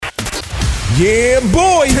Yeah,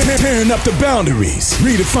 boy! Tearing up the boundaries,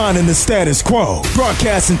 redefining the status quo,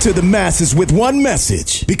 broadcasting to the masses with one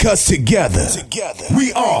message. Because together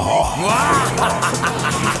we are.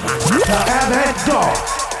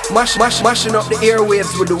 Mashing up the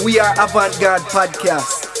airwaves with the We Are Avant-Garde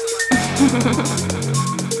podcast.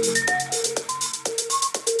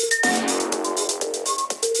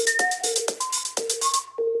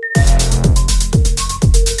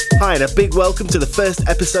 Hi, and a big welcome to the first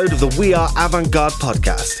episode of the We Are Avant-Garde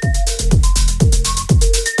podcast.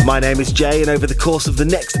 My name is Jay, and over the course of the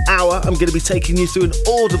next hour, I'm going to be taking you through an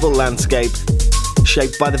audible landscape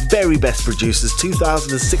shaped by the very best producers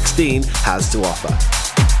 2016 has to offer.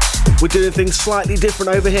 We're doing things slightly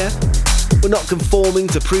different over here. We're not conforming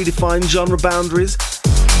to predefined genre boundaries.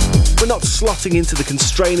 We're not slotting into the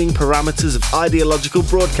constraining parameters of ideological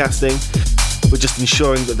broadcasting. We're just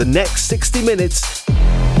ensuring that the next 60 minutes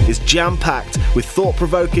is jam-packed with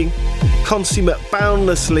thought-provoking, consummate,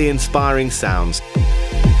 boundlessly inspiring sounds,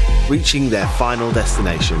 reaching their final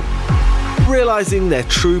destination, realising their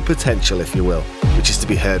true potential, if you will, which is to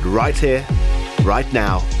be heard right here, right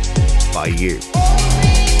now, by you.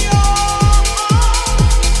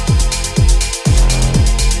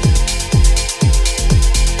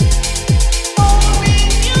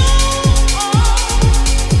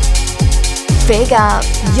 Big up,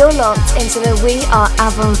 you're locked into the We Are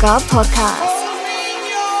Avant-Garde podcast.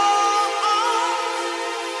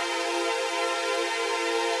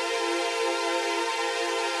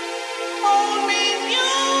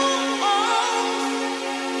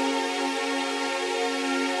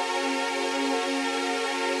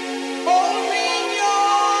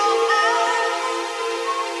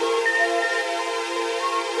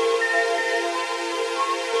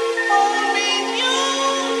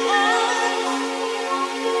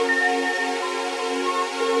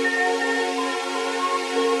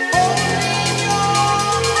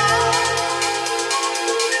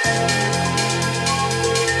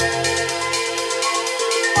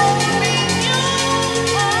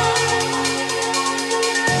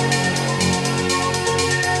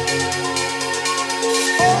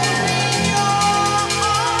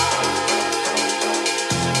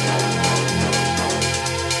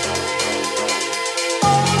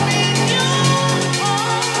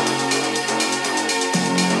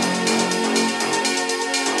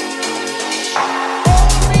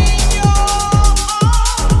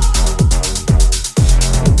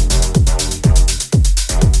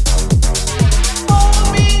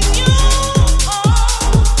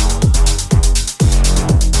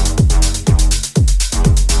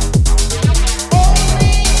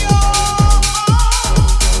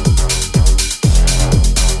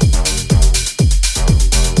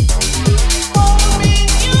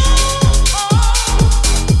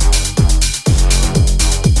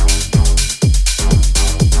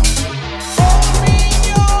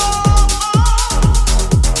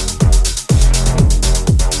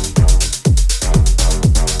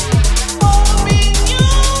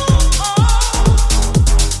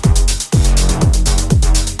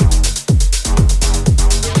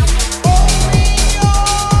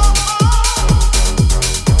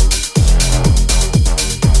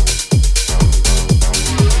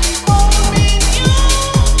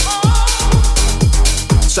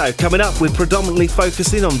 So, coming up, we're predominantly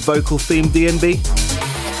focusing on vocal-themed D&B.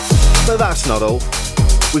 But that's not all.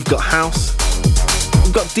 We've got house,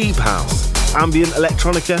 we've got deep house, ambient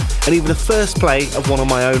electronica, and even a first play of one of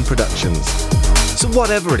my own productions. So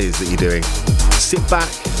whatever it is that you're doing, sit back,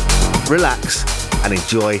 relax, and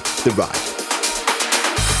enjoy the ride.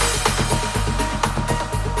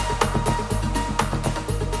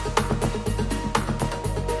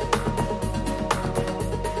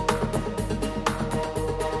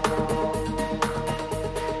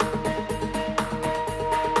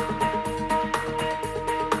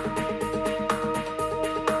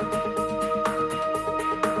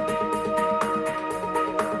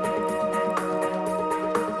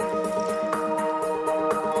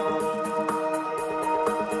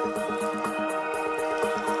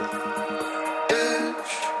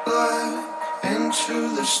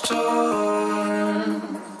 Into the storm,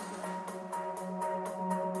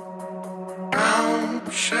 ground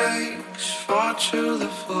shakes, fall to the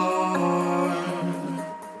floor.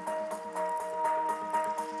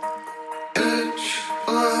 Pitch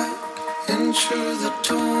black into the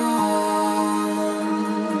dawn.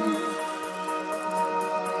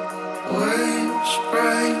 Waves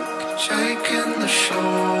break, taking the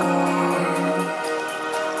shore.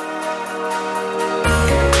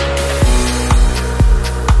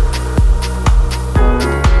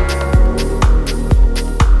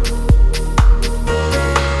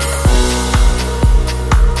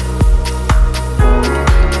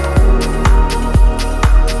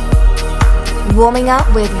 warming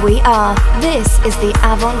up with We Are. This is the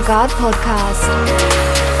Avant Garde Podcast.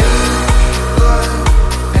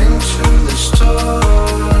 Into the storm.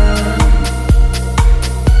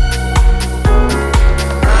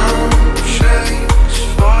 Ground shakes,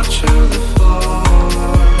 fall to the floor.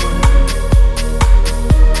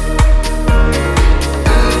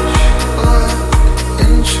 Pitch black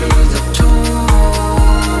into the dawn.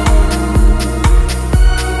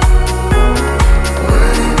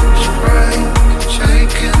 Waves break,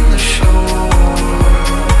 taking the shore.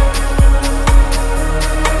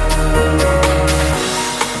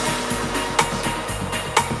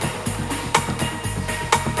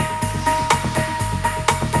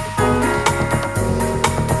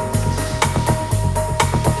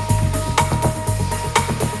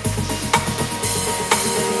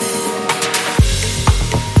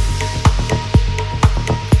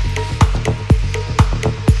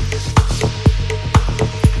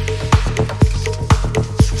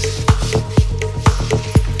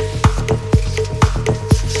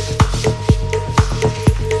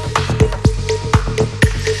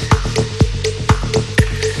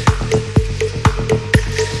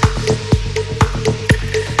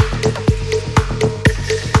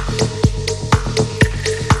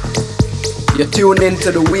 You tune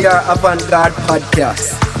into the We Are Avant Garde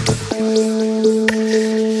Podcast.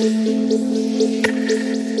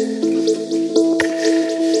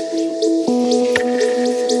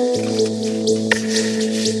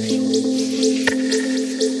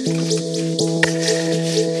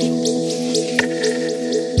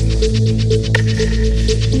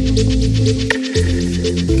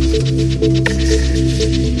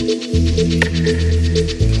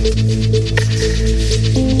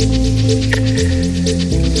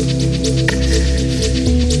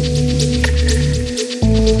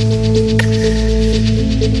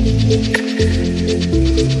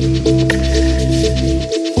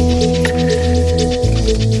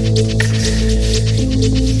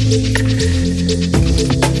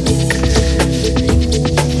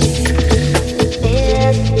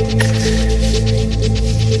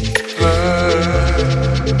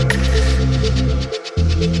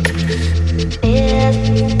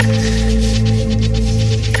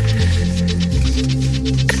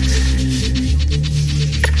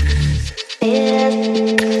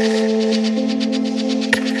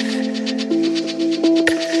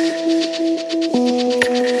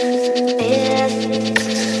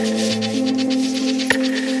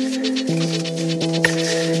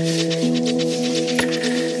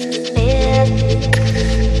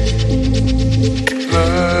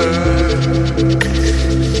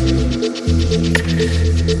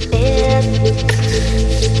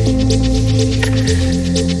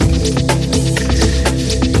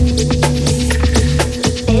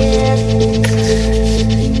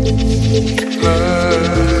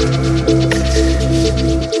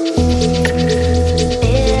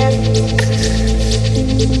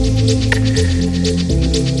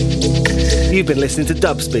 You've been listening to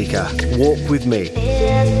Dubspeaker, Walk With Me.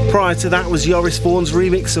 Prior to that was Joris Voorn's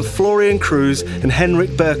remix of Florian Cruz and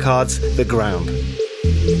Henrik Burkhard's The Ground.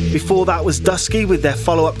 Before that was Dusky with their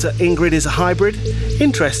follow-up to Ingrid is a Hybrid,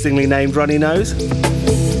 interestingly named Runny Nose.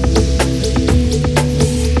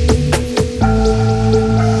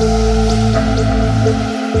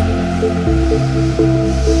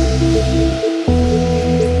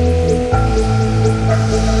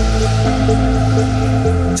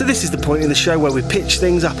 So this is the point in the show where we pitch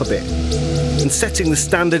things up a bit. And Setting the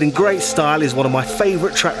Standard in Great Style is one of my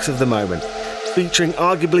favourite tracks of the moment, featuring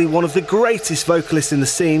arguably one of the greatest vocalists in the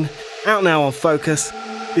scene, out now on Focus.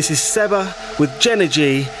 This is Seba with Jenna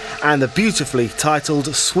G and the beautifully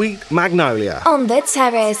titled Sweet Magnolia. On the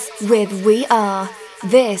Terrace with We Are.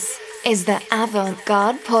 This is the Avant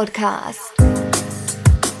Garde Podcast.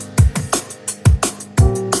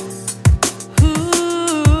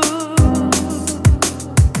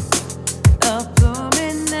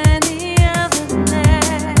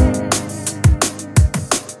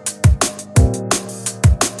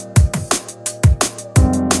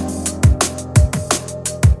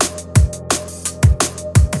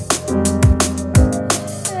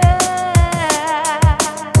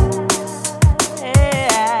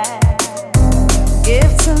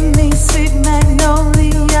 Give to me sweet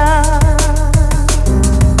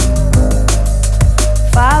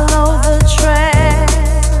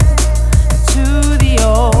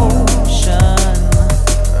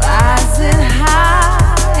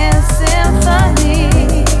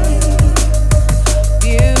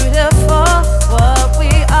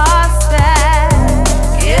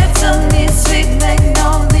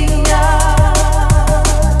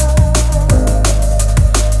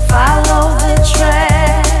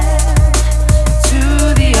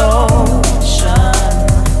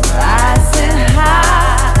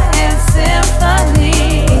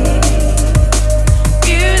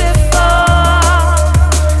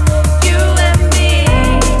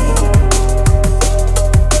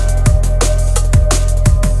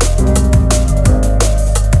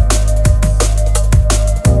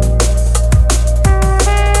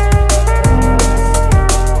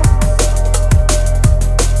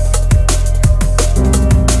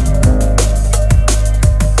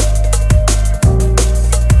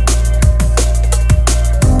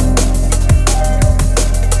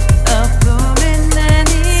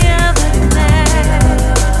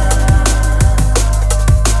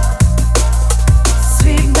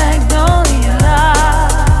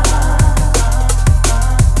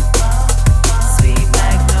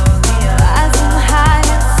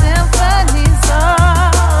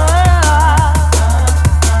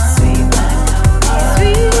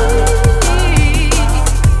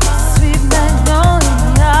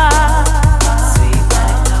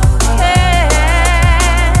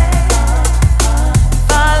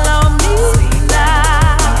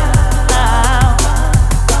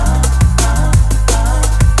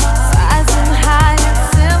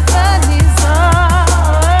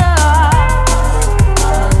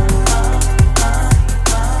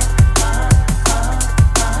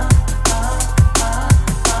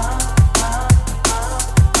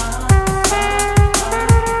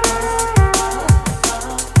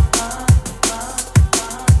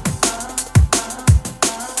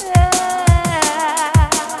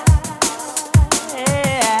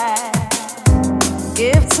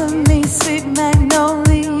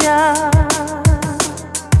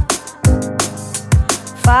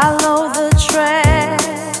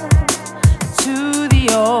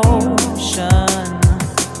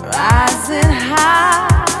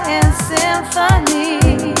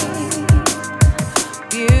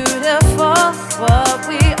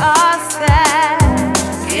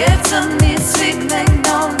underneath sweet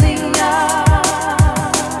magnolia.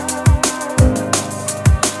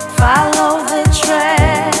 Follow the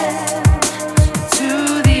trend to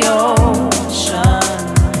the ocean,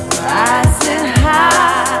 rising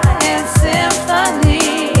high in symphony.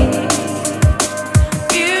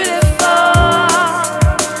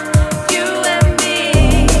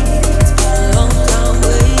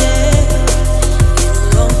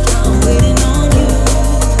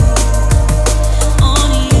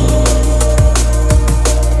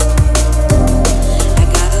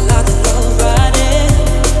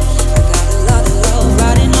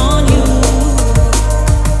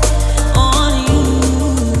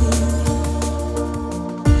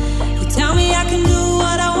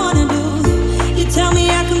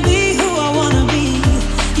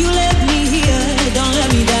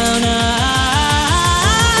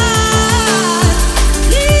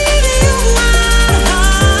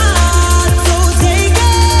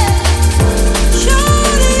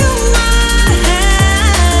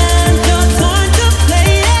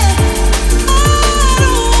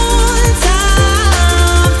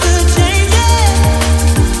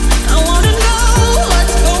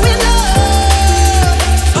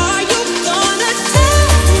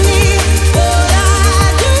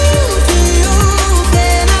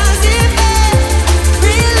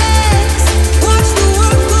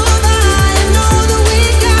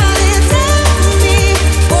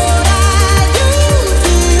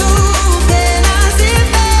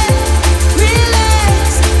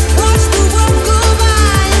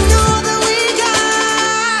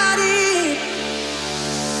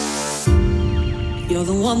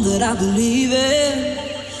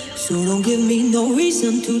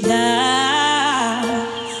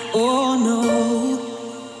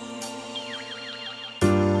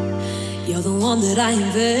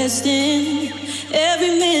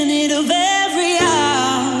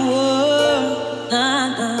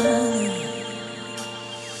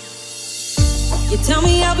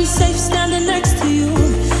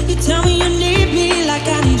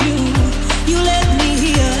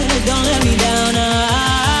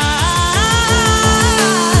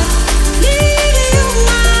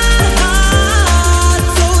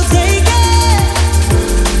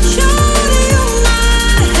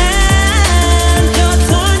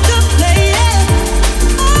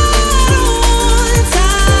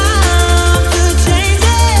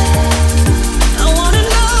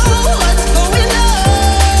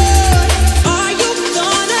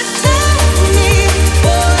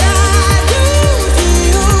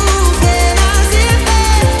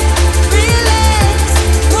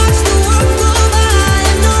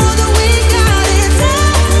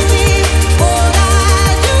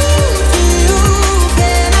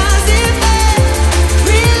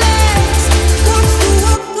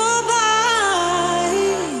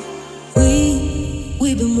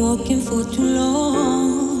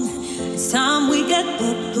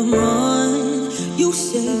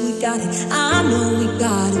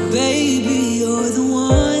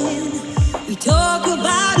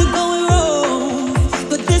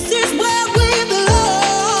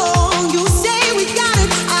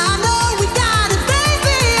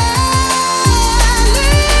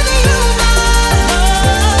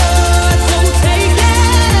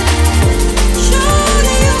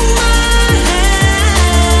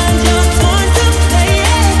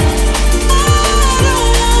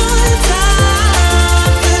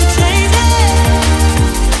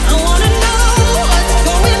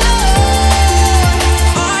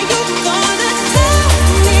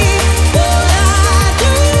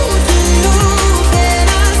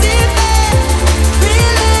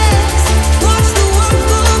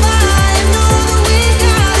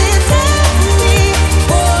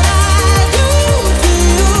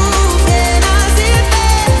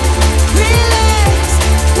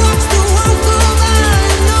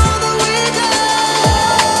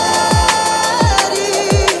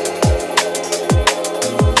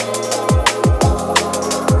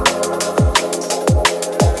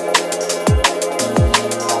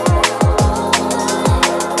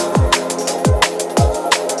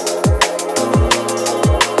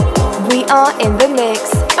 In the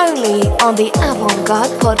mix, only on the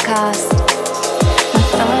Avant-Garde podcast. My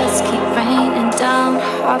thoughts keep raining down,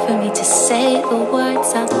 hard for me to say the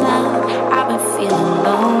words out loud. I've been feeling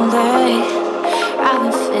lonely, I've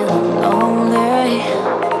been feeling lonely.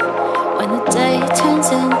 When the day turns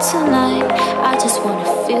into night, I just wanna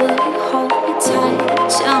feel you hold me tight.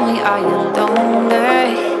 Tell me, are you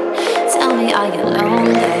lonely? Tell me, are you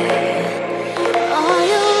lonely? Are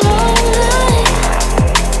you lonely?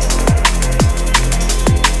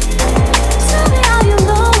 Tell me, are you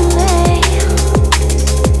lonely?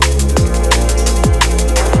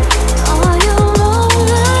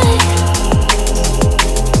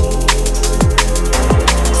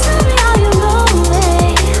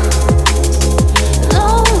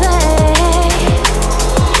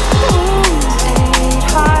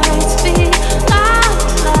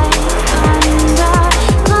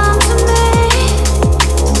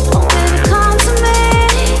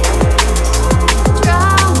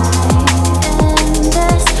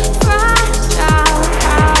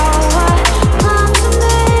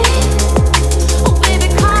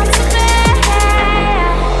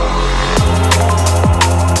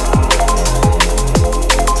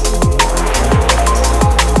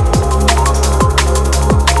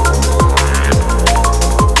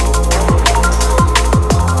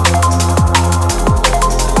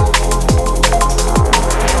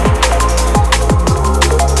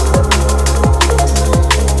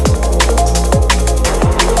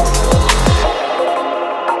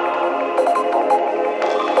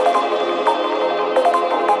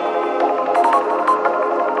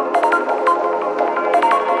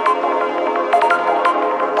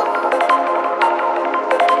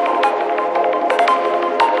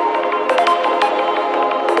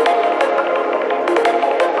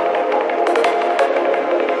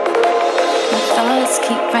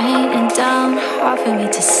 keep raining down, hard for me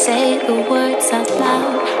to say the words out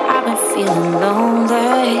loud. I've been feeling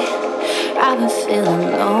lonely, I've been feeling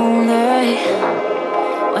lonely.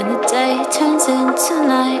 When the day turns into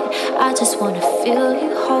night, I just wanna feel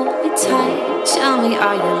you hold me tight. Tell me,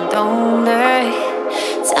 are you lonely?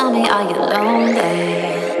 Tell me, are you lonely?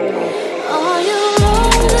 Are you lonely?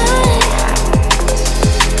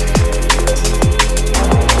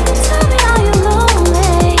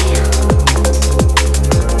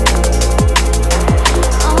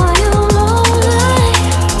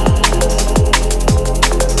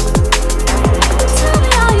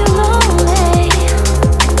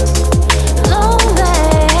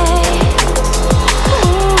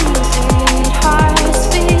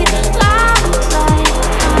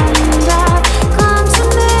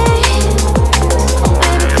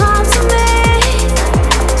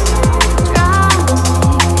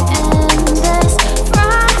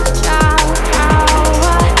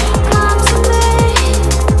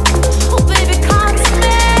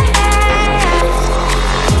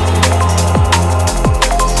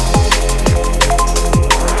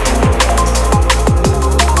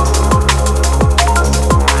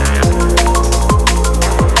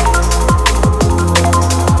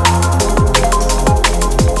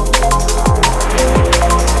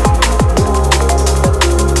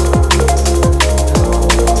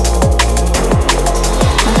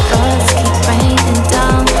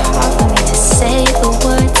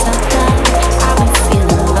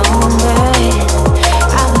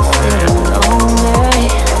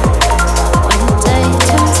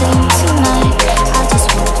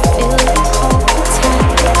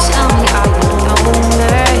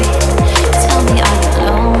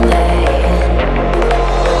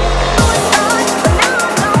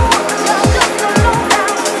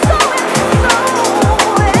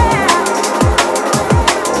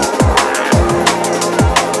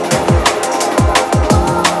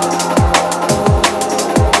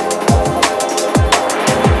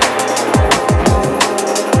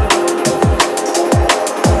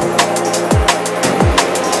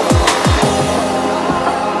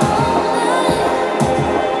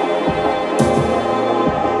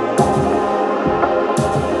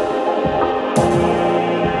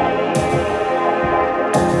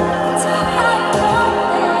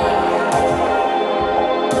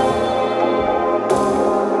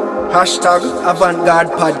 Hashtag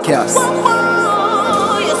Avant-Garde Podcast.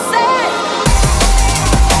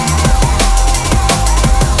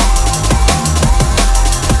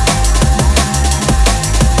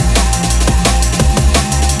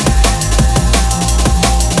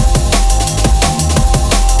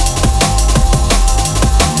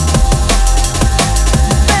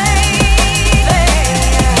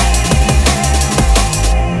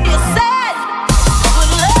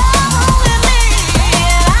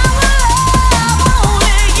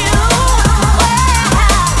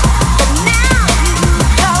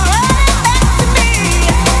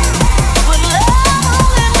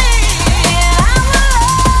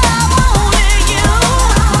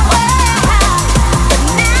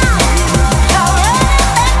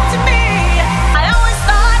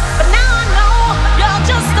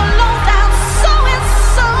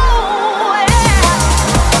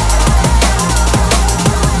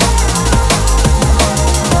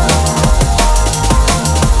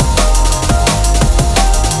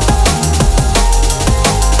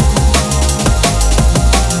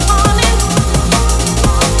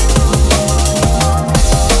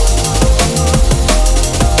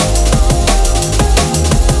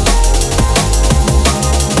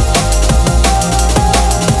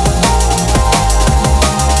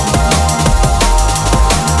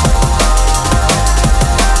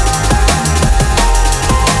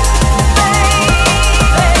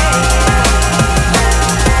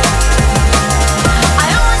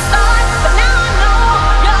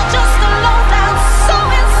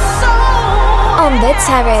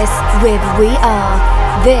 Terrace with We Are.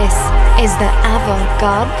 This is the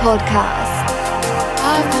Avant-Garde Podcast.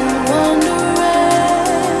 I've been wondering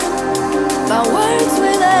about words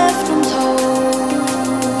we left untold.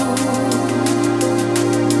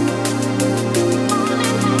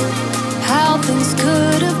 How things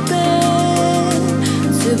could have been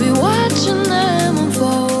to be watching them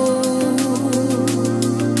unfold.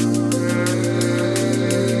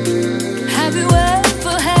 Have you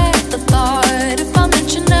ever had the thought, if I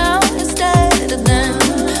mention now instead of then,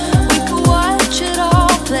 we could watch it all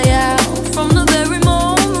play out from the very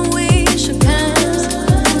moment we shook hands,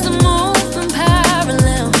 to move in parallel.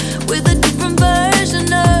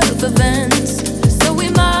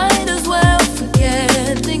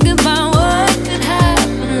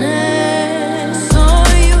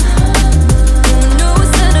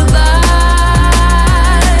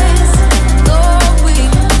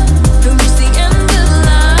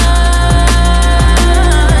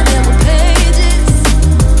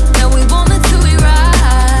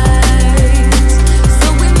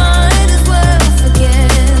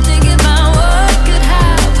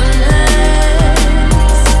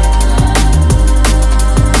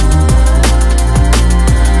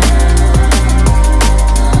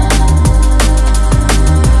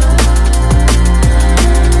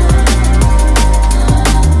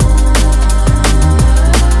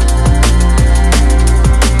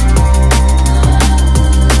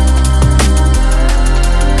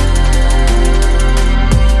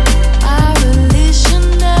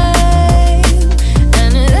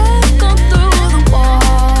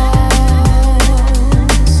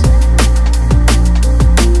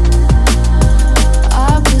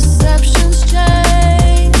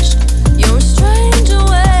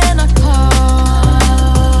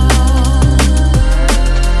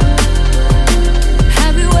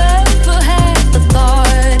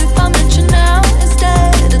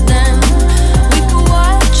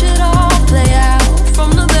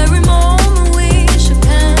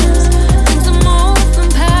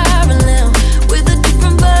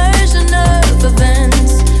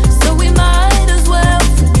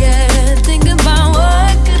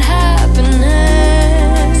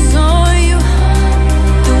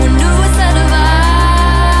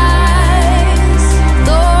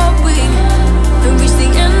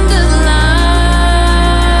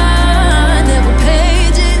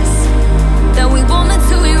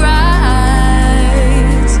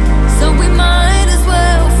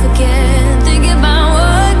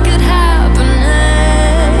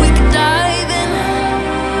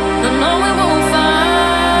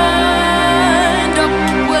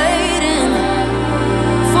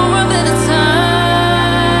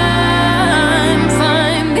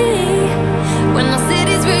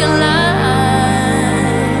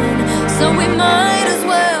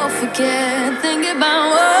 about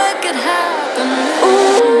what could happen.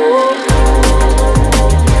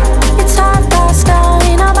 It's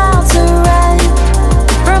 9:30, I'm out to rent.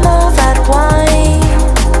 Remove that wine.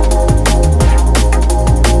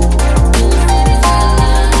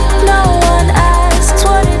 No one asks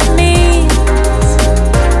what it means,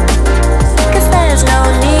 'cause there's no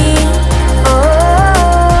need.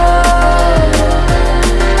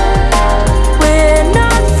 We're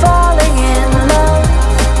not falling in love.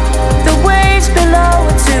 The waves below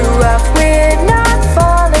are too rough. We're not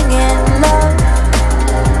falling in love.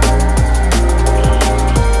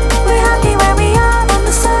 We're happy where we are on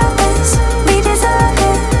the surface. We deserve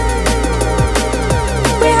it.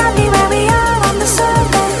 We're happy where we are on the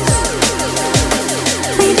surface.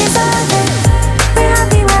 We deserve it. We're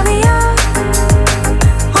happy where we are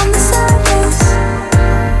on the surface.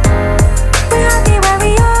 We're happy where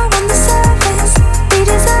we are on the surface. We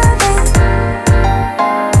deserve it.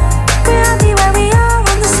 We're happy where we are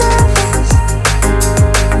on the surface.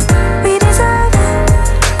 We deserve it.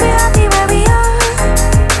 We're happy where we are.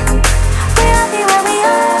 We're happy where we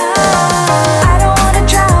are. I don't wanna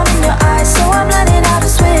drown in your eyes, so I'm learning how to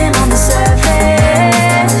swim on the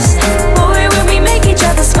surface. Boy, when we make each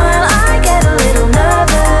other smile, I get a little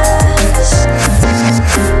nervous.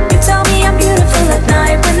 You tell me I'm beautiful at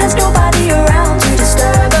night when there's nobody around to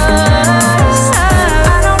disturb us.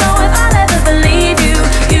 I don't know if I'll ever believe you.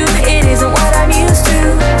 It isn't what I'm used to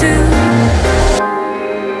do.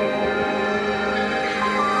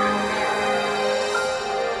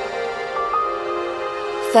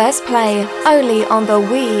 First play only on the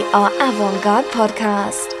We Are Avant-Garde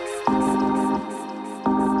podcast.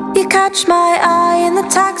 You catch my eye in the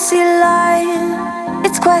taxi line.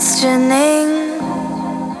 It's questioning.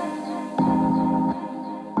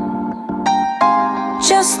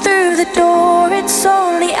 Just through the door, it's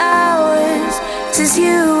only hours since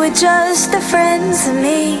you were just a friend to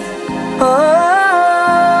me. Oh,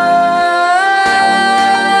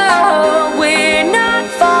 we're not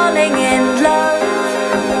falling in love.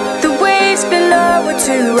 The waves below are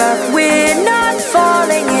too rough. We're not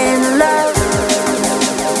falling in love.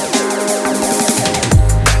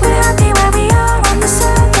 We're happy where we are on the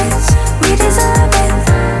surface. We deserve it.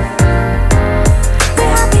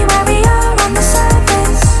 We're happy where we are on the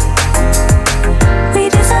surface. We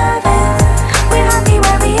deserve it. We're happy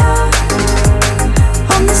where we are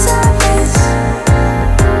on the surface.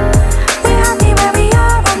 We're happy where we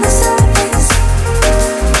are on the surface.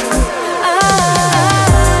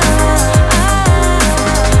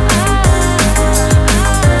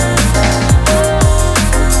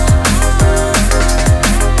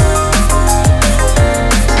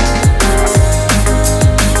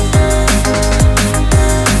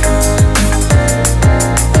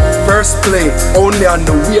 First play only on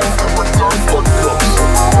the We Are Avant-Garde podcast.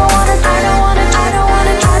 I don't wanna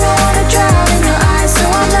drown in your eyes, so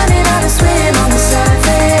I'm learning how to swim on the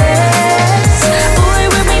surface. Boy,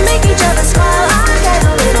 when we make each other smile, I get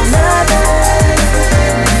a little nervous.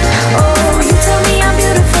 Oh, you tell me I'm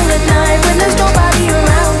beautiful at night when there's nobody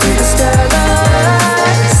around to disturb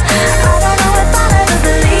us. I don't know if I'll ever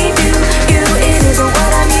believe you. It isn't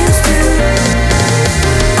what I'm used to.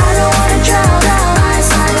 I don't wanna drown out.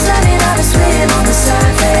 I'm learning how to swim on the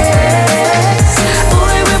surface.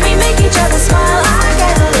 Boy, when we make each other smile, I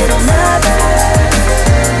get a little nervous.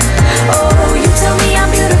 Oh, you tell me I'm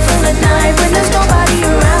beautiful at night when there's nobody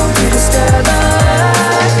around to disturb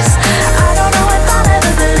us. I don't know if I'll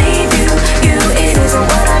ever believe you. It isn't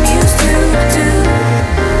what I'm used to do.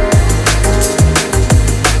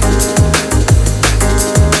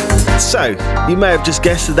 So, you may have just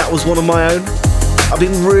guessed that was one of my own. I've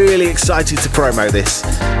been really excited to promo this.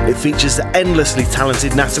 It features the endlessly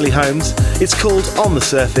talented Natalie Holmes. It's called On the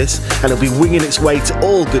Surface, and it'll be winging its way to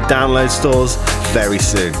all good download stores very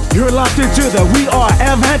soon. You're locked into the We Are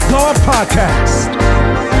Avant-Garde podcast.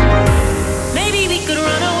 Maybe we could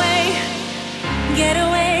run away, get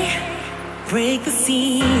away, break the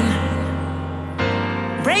scene,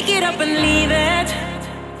 break it up and leave it.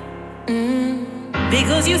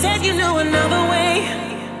 Because you said you know another way,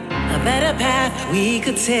 a better path we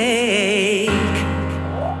could take.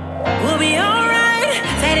 We'll be alright,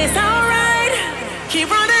 said it's alright, keep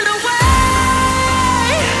running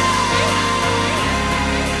away.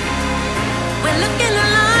 We're looking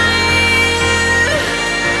alive,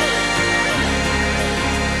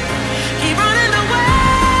 keep running away.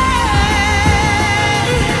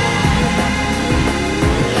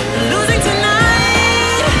 Losing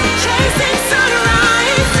tonight, chasing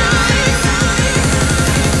sunrise.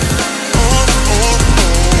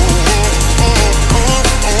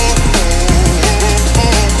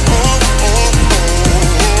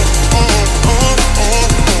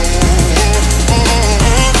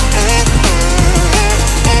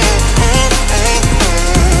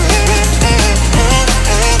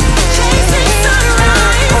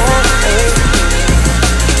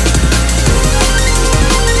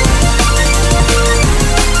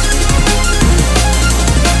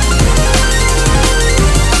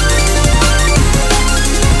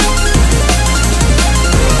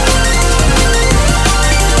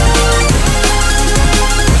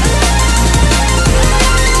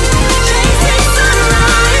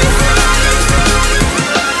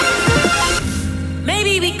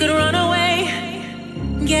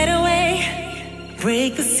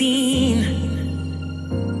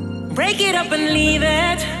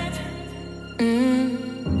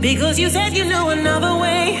 Because you said you knew another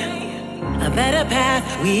way, a better path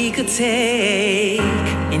we could take.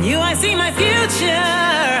 In you I see my future.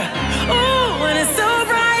 Oh, and it's so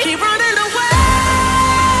bright. Keep running away.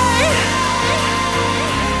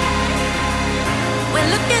 We're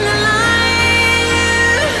looking alive.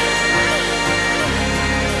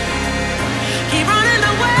 Keep running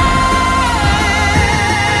away.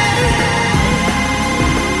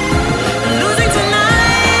 Losing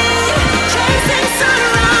tonight, chasing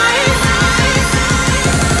sunrise.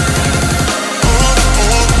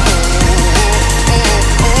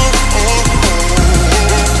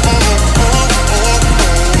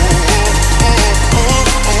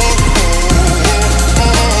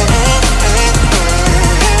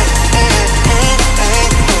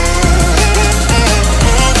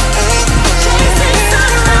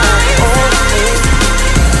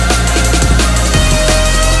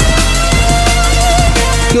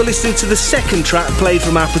 You're listening to the second track played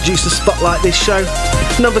from our producer Spotlight this show.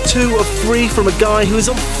 Number 2 of 3 from a guy who is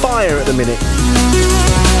on fire at the minute.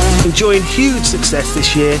 Enjoying huge success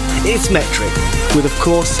this year, it's Metric, with of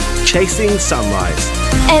course, Chasing Sunrise.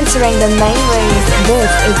 Entering the main room,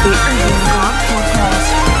 this is the Avant Garde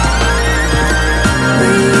Podcast.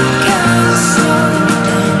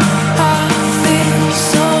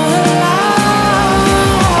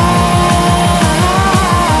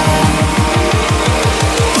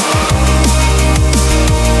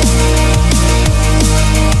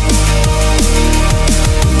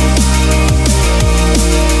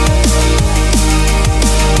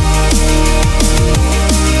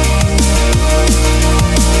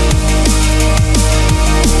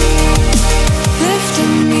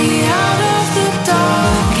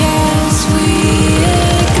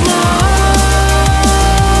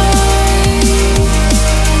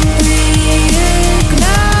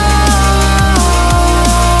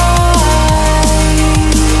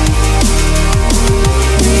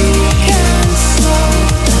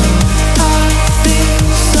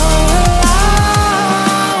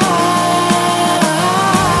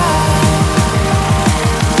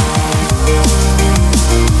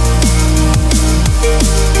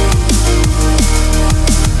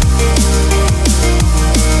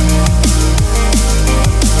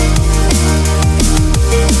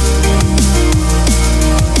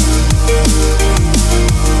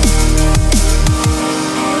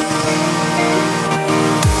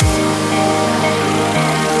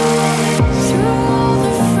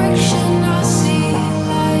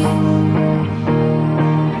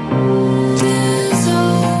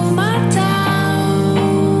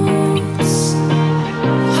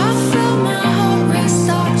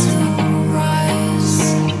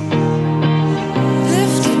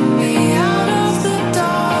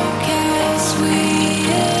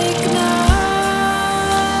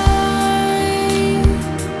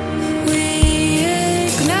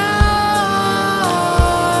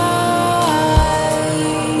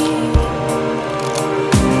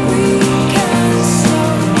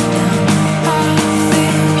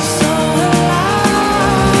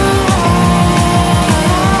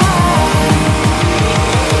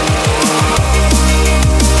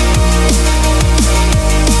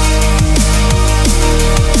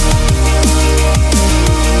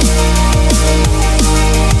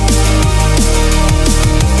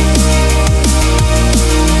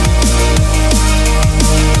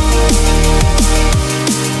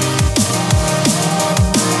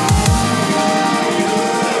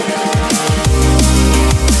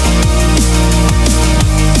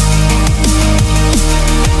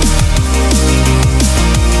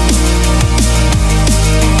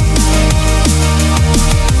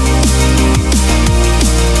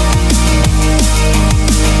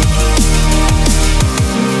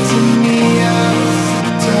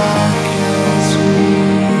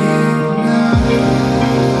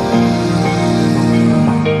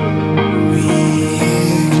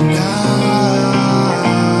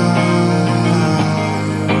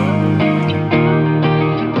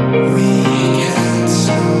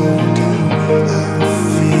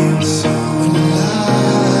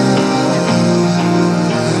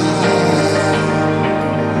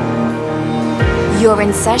 You're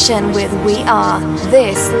in session with We Are.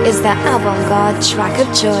 This is the Avant Garde track of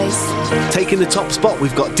choice. Taking the top spot,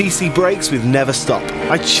 we've got DC Breaks with Never Stop.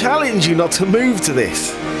 I challenge you not to move to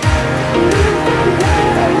this.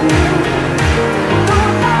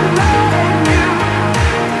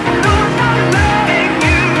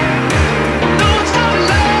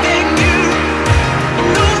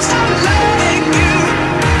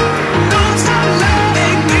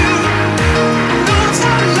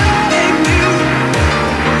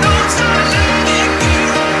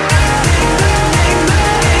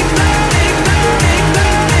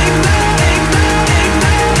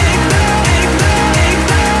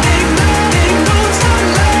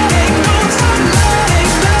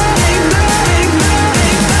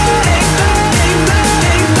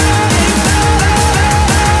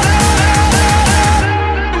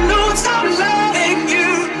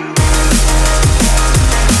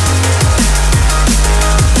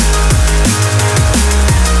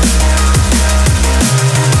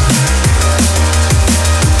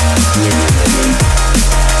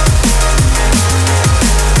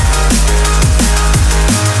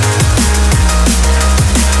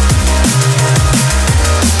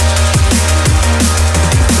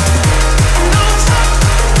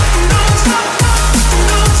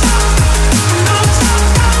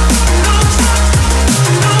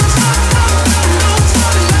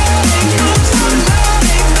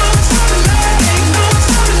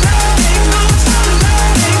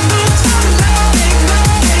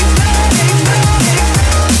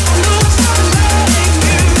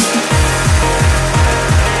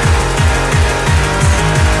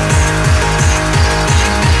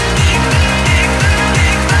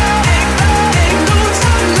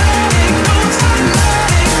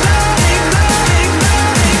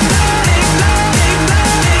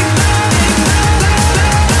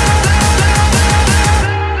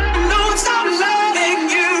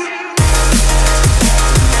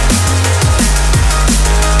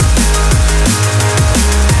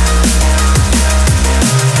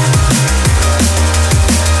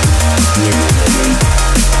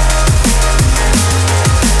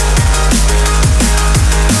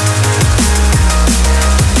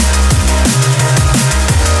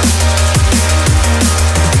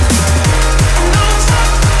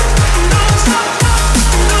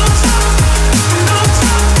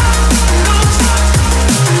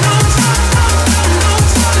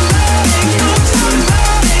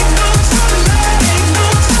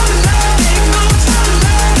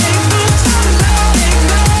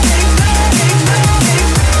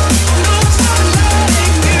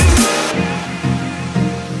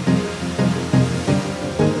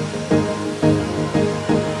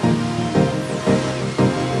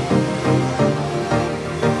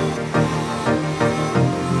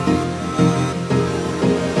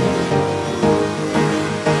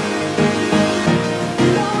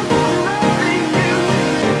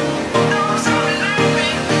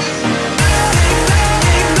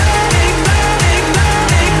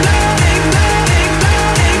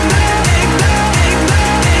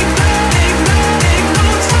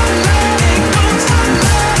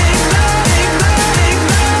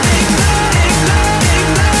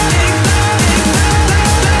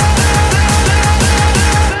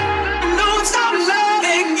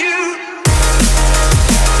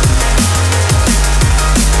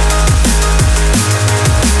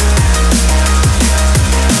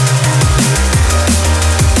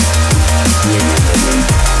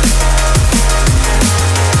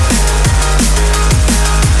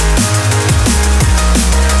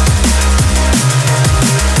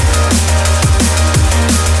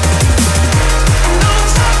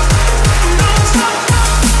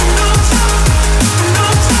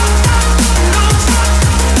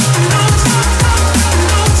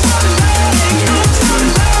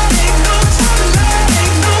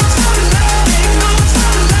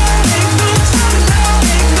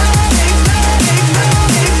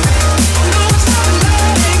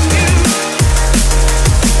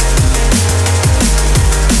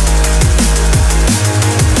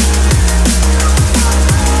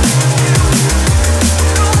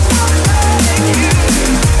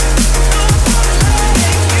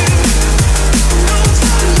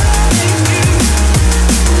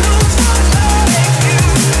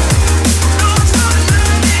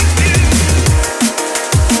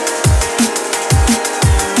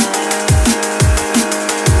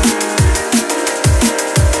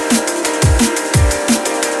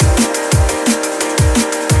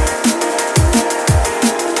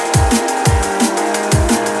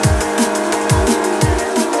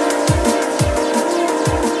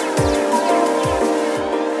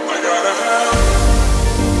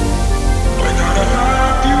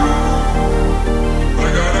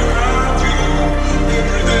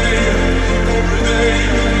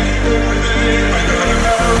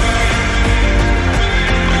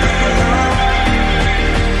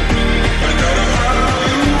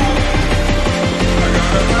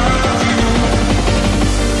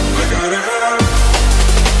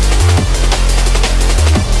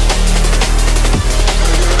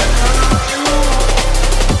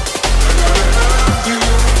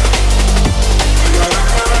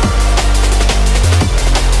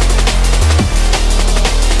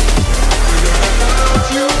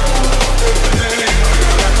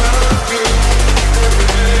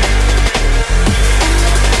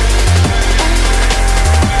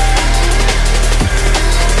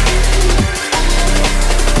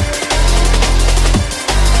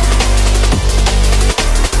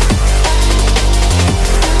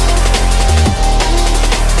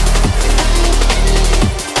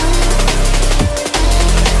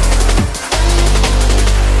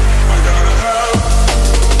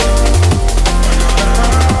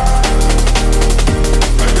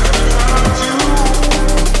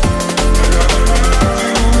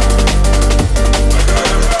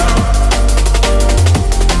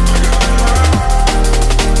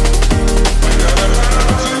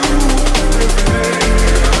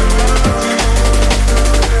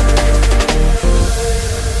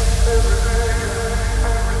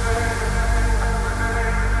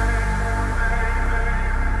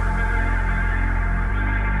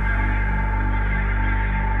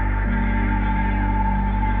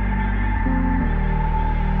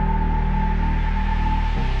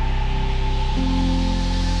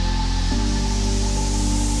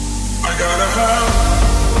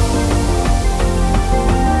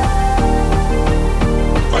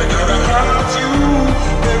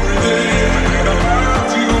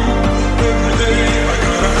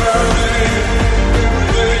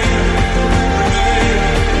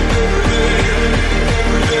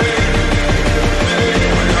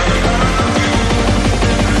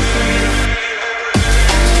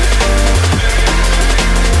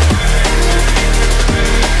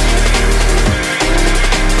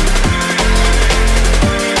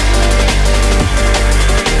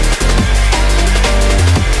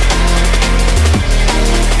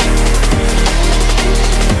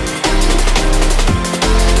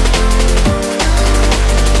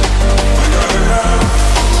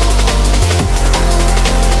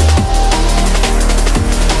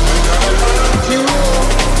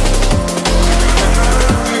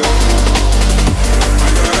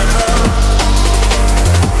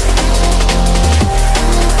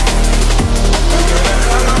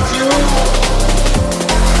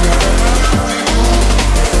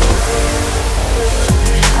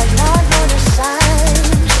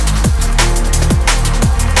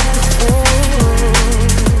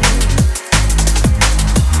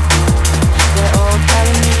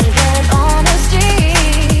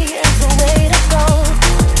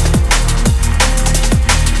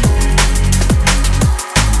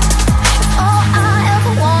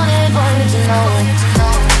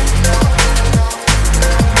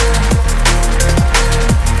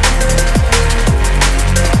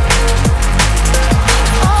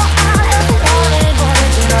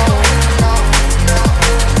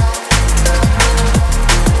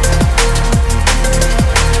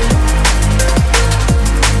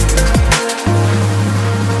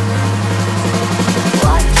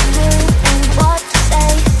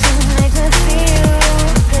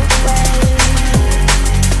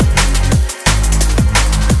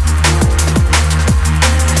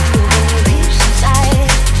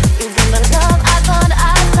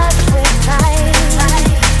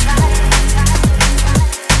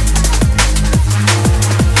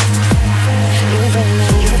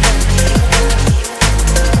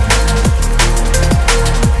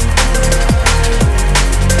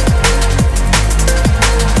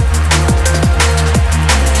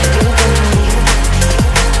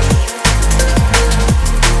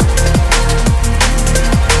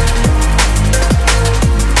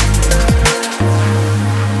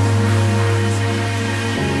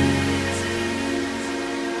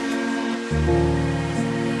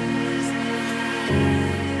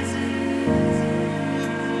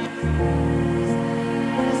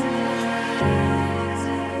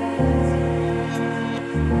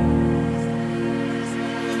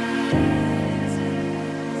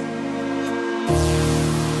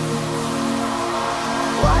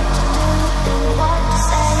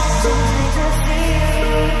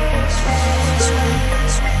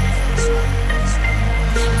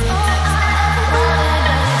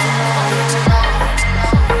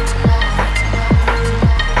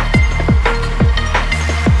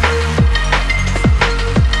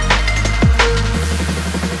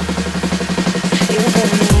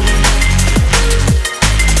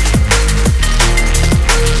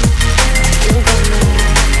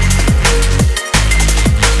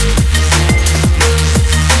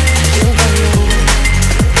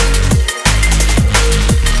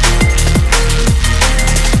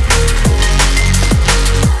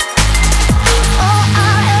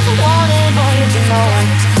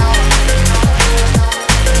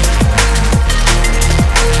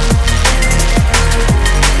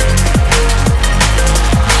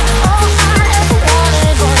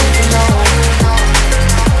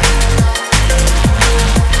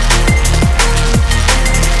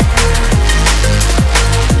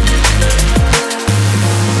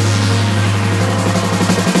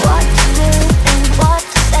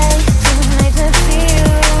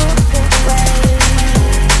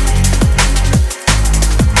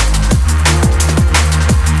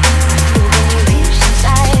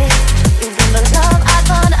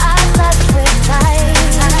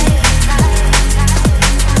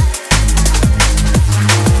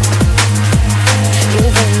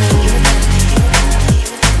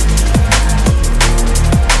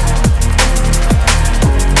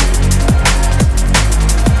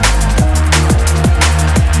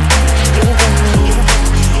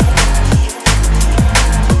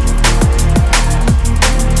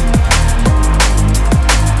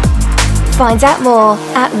 Find out more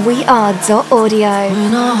at weare.audio.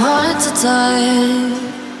 When our hearts are tired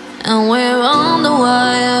and we're on the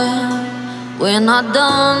wire, we're not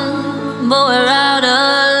done, but we're out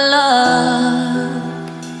of luck.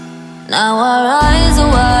 Now our eyes are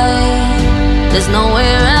wide, there's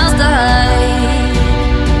nowhere else to hide.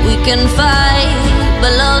 We can fight,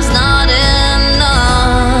 but love's not enough.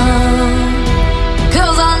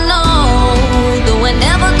 'Cause I know that we're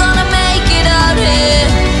never gonna make it out here.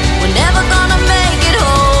 We're never gonna make it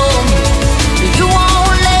home. You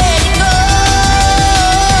won't let it go.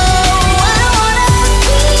 I wanna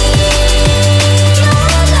be your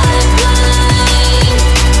lifeline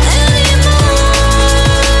anymore.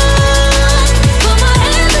 Put my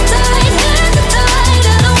hands are tight,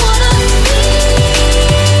 I don't wanna be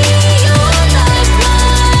your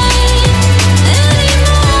lifeline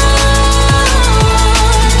anymore.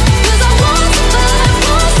 'Cause I won't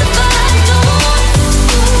survive, no.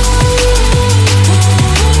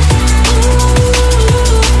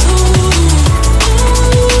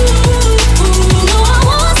 No, I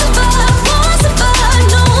won't survive, no.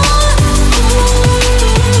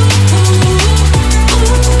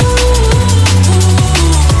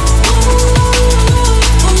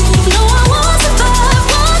 No, I won't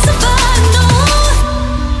survive, no.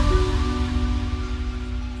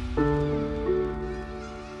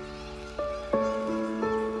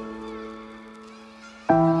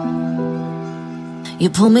 You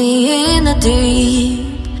pull me in the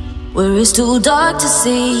deep, where it's too dark to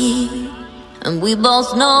see, and we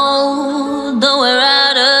both know that we're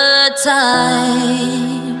out of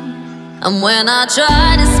time. And when I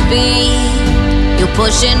try to speak, you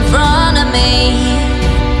push in front of me.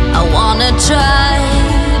 I wanna try,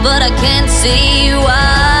 but I can't see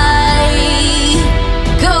why.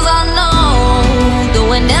 'Cause I know that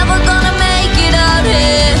we're never gonna make it out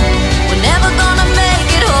here. We're never gonna make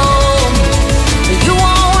it home. You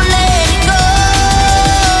won't let it go.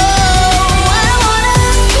 I wanna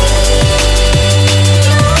be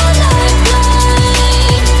your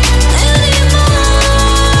lifeline anymore.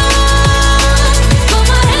 Put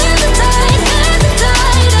my hands are tight,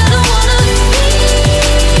 I don't wanna be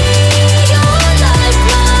your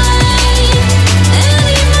lifeline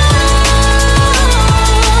anymore.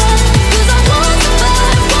 'Cause I won't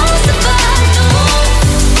survive, no.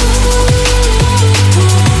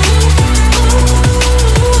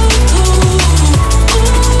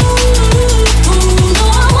 No,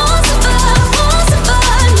 I won't survive,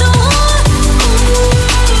 no.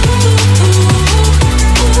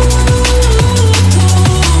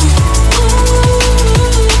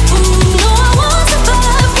 No, I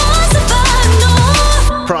won't survive,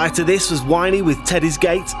 no. Prior to this was Whiny with Teddy's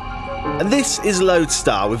Gate, and this is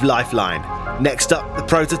Lodestar with Lifeline. Next up, the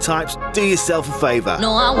Prototypes, Do Yourself a Favour.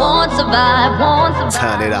 No, I won't survive,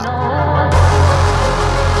 Turn it up. no.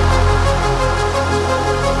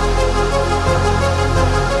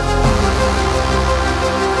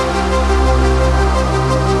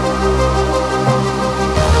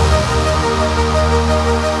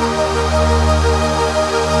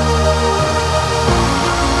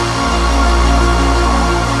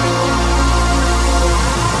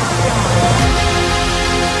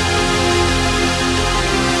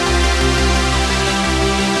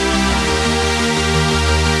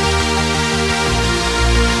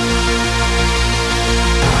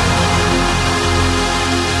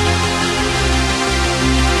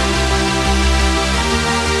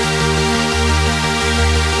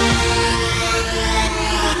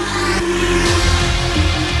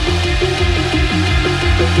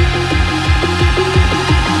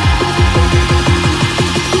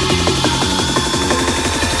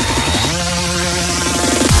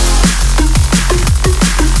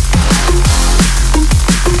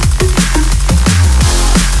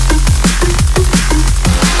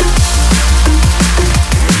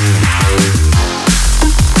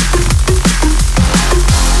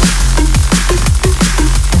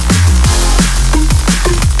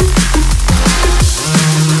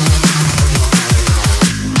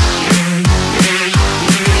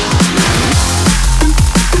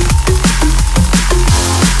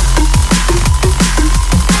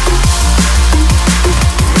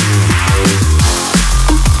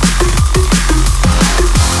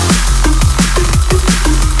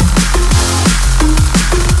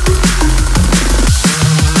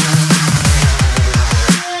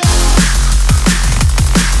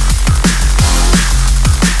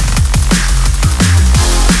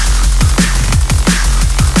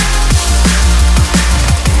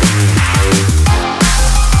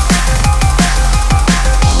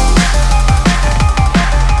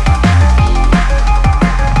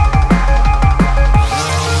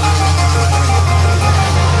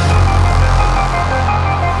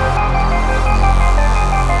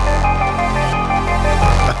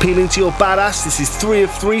 Appealing to your badass, this is 3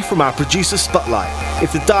 of 3 from our producer Spotlight.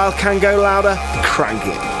 If the dial can go louder, crank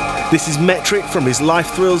it. This is Metric from his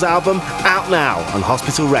Life Thrills album, out now on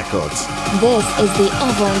Hospital Records. This is the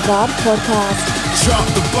Avant-Garde Podcast. Drop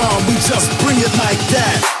the bomb, we just bring it like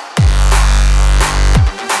that.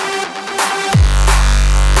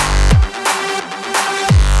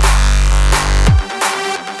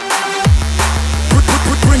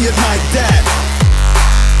 Bring it like that.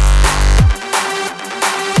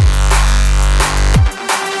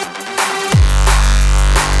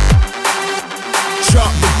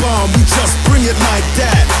 Drop the bomb, we just bring it like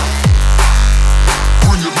that.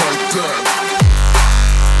 Bring it like that.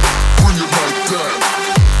 Bring it like that.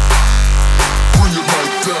 Bring it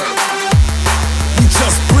like that. We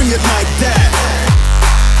just bring it like that.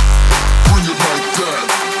 Bring it like that.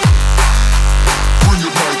 Bring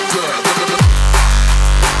it like that.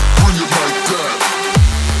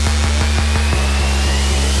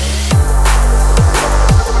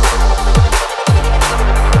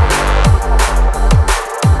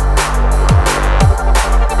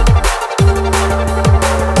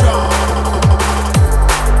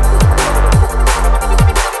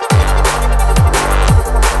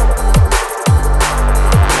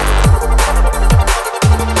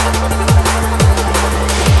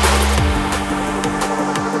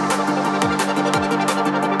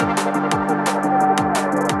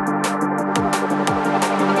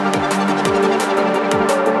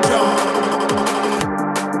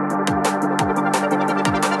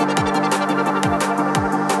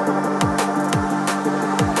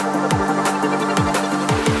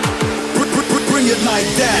 Bring it like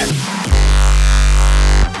that.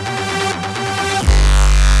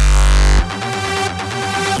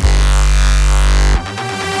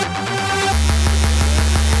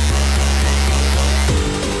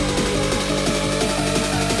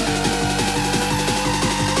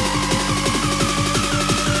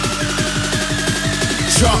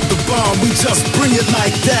 Drop the bomb, we just bring it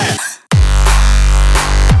like that.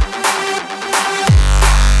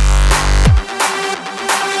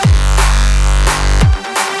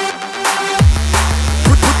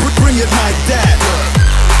 Bring it like that.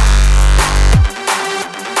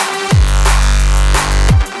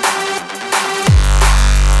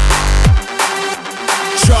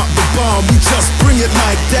 Drop the bomb, we just bring it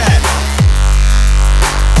like that.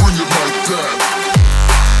 Bring it like that.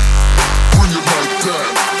 Bring it like that.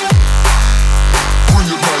 Bring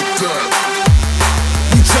it like that.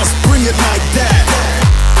 We just bring it like that.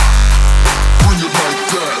 Bring it like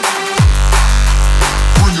that.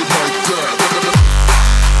 Bring it like that.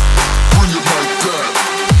 Bring it like that.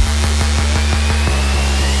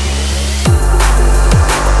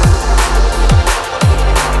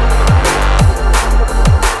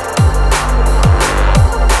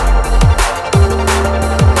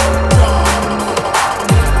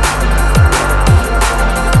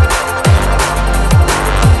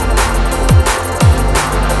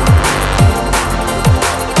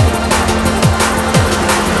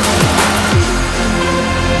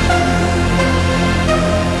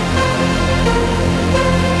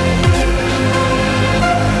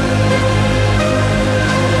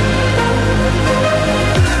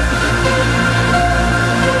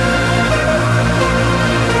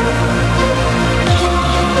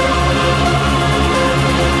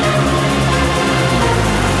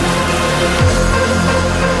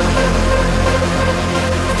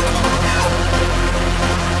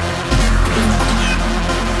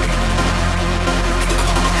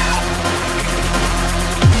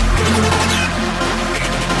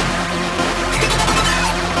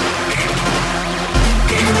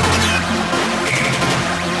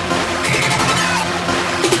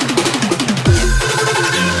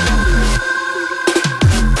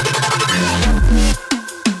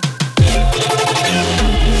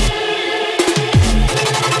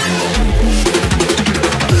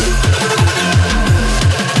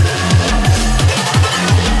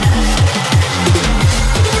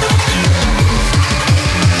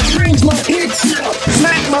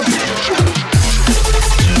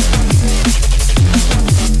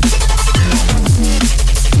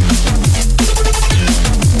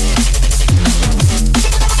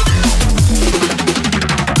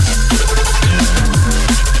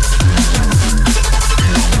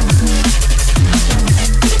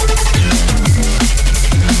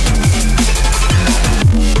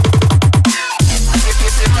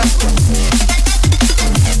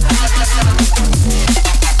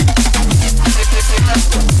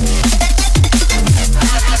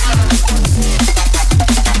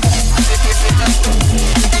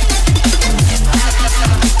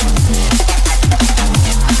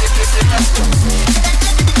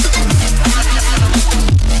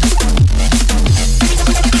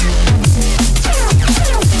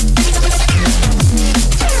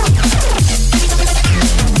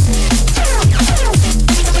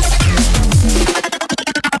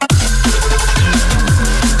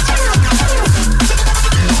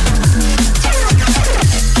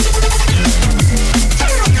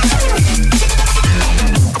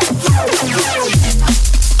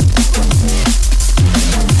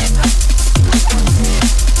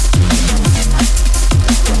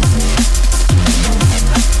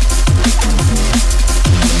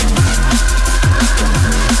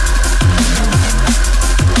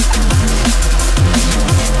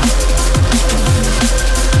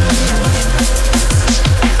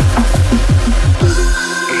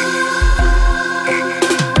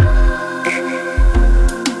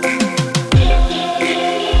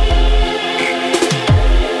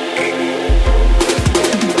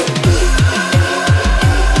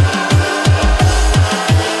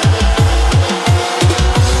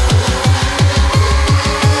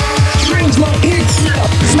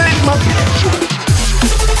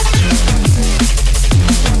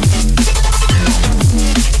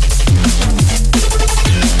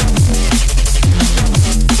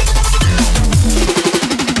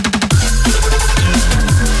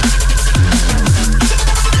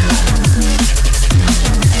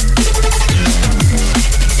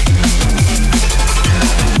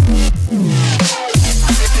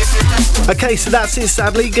 Okay, so that's it,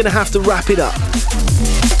 sadly. Gonna have to wrap it up.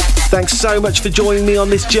 Thanks so much for joining me on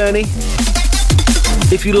this journey.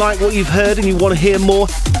 If you like what you've heard and you want to hear more,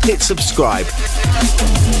 hit subscribe.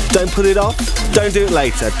 Don't put it off, don't do it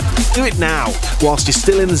later. Do it now, whilst you're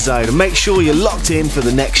still in the zone, and make sure you're locked in for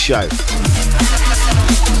the next show.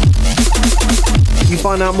 You can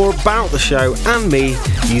find out more about the show and me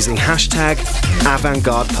using hashtag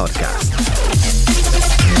Avantgarde Podcast.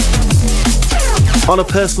 On a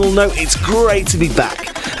personal note, it's great to be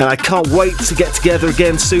back, and I can't wait to get together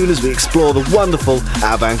again soon as we explore the wonderful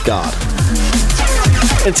Avantgarde.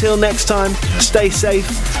 Until next time, stay safe,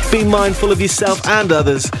 be mindful of yourself and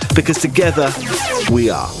others, because together we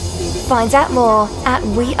are. Find out more at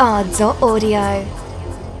weare.audio.